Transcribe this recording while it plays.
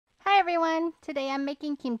everyone! Today I'm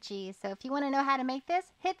making kimchi, so if you want to know how to make this,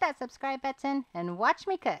 hit that subscribe button and watch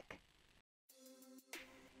me cook.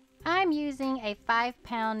 I'm using a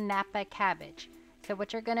 5-pound Napa cabbage. So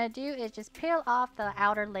what you're going to do is just peel off the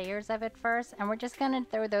outer layers of it first, and we're just going to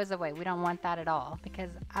throw those away. We don't want that at all because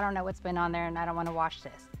I don't know what's been on there and I don't want to wash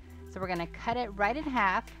this. So we're going to cut it right in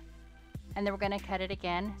half, and then we're going to cut it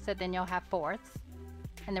again, so then you'll have fourths.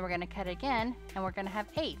 And then we're going to cut it again, and we're going to have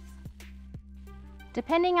eighths.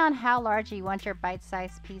 Depending on how large you want your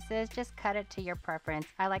bite-sized pieces, just cut it to your preference.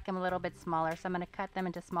 I like them a little bit smaller, so I'm going to cut them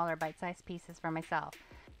into smaller bite-sized pieces for myself.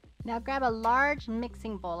 Now grab a large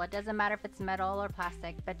mixing bowl. It doesn't matter if it's metal or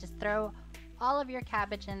plastic, but just throw all of your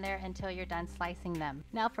cabbage in there until you're done slicing them.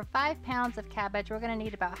 Now for 5 pounds of cabbage, we're going to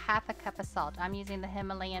need about half a cup of salt. I'm using the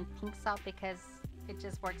Himalayan pink salt because it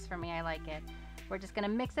just works for me. I like it. We're just going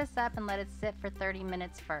to mix this up and let it sit for 30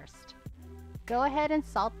 minutes first. Go ahead and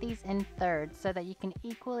salt these in thirds so that you can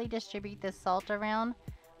equally distribute the salt around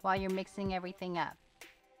while you're mixing everything up.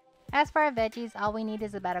 As for our veggies, all we need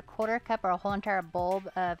is about a 1/4 cup or a whole entire bulb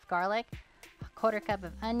of garlic, a 1/4 cup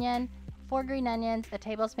of onion, 4 green onions, a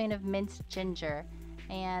tablespoon of minced ginger,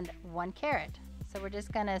 and 1 carrot. So we're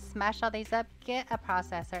just gonna smash all these up. Get a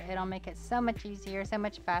processor. It'll make it so much easier, so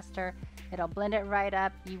much faster. It'll blend it right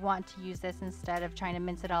up. You want to use this instead of trying to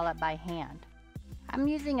mince it all up by hand. I'm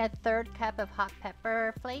using a 1/3 cup of hot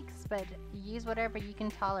pepper flakes, but use whatever you can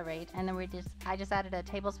tolerate. And then I just added a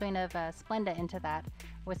tablespoon of Splenda into that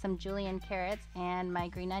with some julienne carrots and my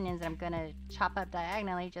green onions that I'm going to chop up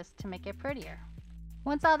diagonally just to make it prettier.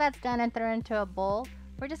 Once all that's done and thrown into a bowl,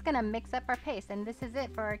 we're just going to mix up our paste, and this is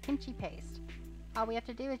it for our kimchi paste. All we have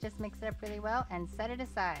to do is just mix it up really well and set it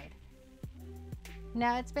aside.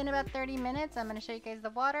 Now it's been about 30 minutes. I'm going to show you guys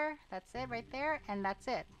the water. That's it right there, and that's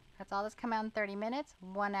it. That's all that's come out in 30 minutes.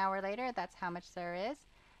 1 hour later, that's how much there is.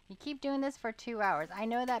 You keep doing this for 2 hours. I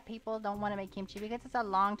know that people don't want to make kimchi because it's a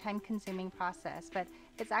long time consuming process, but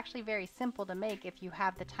it's actually very simple to make if you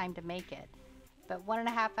have the time to make it. But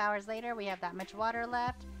 1.5 hours later, we have that much water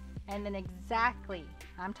left, and then exactly,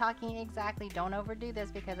 I'm talking exactly, don't overdo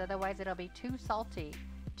this because otherwise it'll be too salty.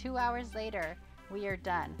 2 hours later, we are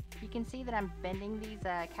done. You can see that I'm bending these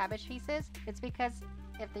cabbage pieces. It's because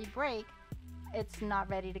if they break, it's not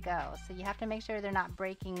ready to go. So you have to make sure they're not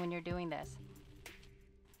breaking when you're doing this.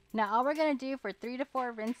 Now all we're going to do for 3 to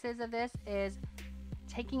 4 rinses of this is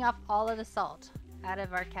taking off all of the salt out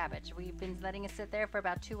of our cabbage. We've been letting it sit there for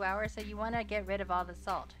about 2 hours, so you want to get rid of all the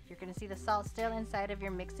salt. You're going to see the salt still inside of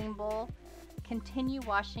your mixing bowl. Continue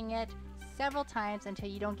washing it several times until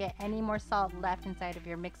you don't get any more salt left inside of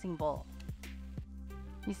your mixing bowl.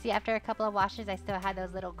 You see, after a couple of washes, I still had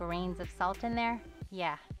those little grains of salt in there.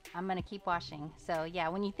 Yeah, I'm going to keep washing. So yeah,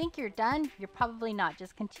 when you think you're done, you're probably not.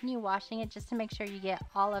 Just continue washing it just to make sure you get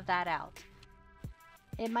all of that out.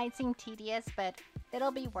 It might seem tedious, but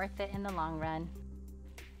it'll be worth it in the long run.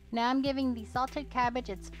 Now I'm giving the salted cabbage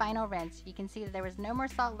its final rinse. You can see that there was no more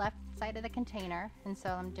salt left inside of the container, and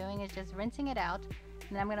so what I'm doing is just rinsing it out,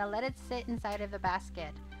 and then I'm going to let it sit inside of the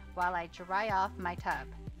basket while I dry off my tub.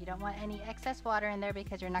 You don't want any excess water in there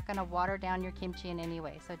because you're not going to water down your kimchi in any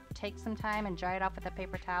way. So take some time and dry it off with a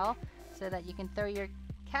paper towel so that you can throw your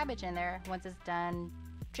cabbage in there once it's done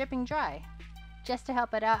dripping dry. Just to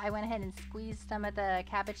help it out, I went ahead and squeezed some of the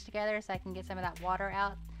cabbage together so I can get some of that water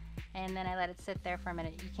out, and then I let it sit there for a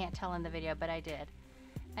minute. You can't tell in the video, but I did.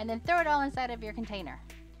 And then throw it all inside of your container.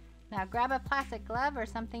 Now grab a plastic glove or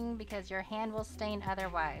something because your hand will stain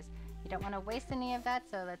otherwise. You don't want to waste any of that,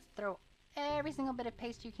 so let's throw every single bit of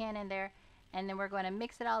paste you can in there, and then we're going to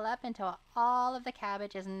mix it all up until all of the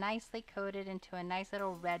cabbage is nicely coated into a nice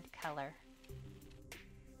little red color.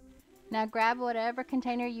 Now grab whatever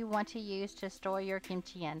container you want to use to store your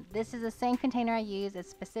kimchi in. This is the same container I use. It's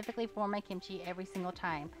specifically for my kimchi every single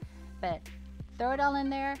time. But throw it all in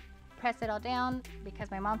there, press it all down because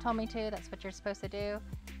my mom told me to. That's what you're supposed to do.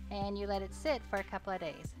 And you let it sit for a couple of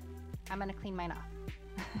days. I'm going to clean mine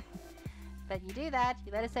off. But you do that,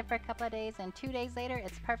 you let it sit for a couple of days, and 2 days later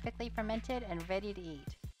it's perfectly fermented and ready to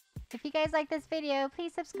eat. If you guys like this video,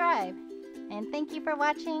 please subscribe. And thank you for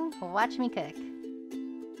watching Watch Me Cook.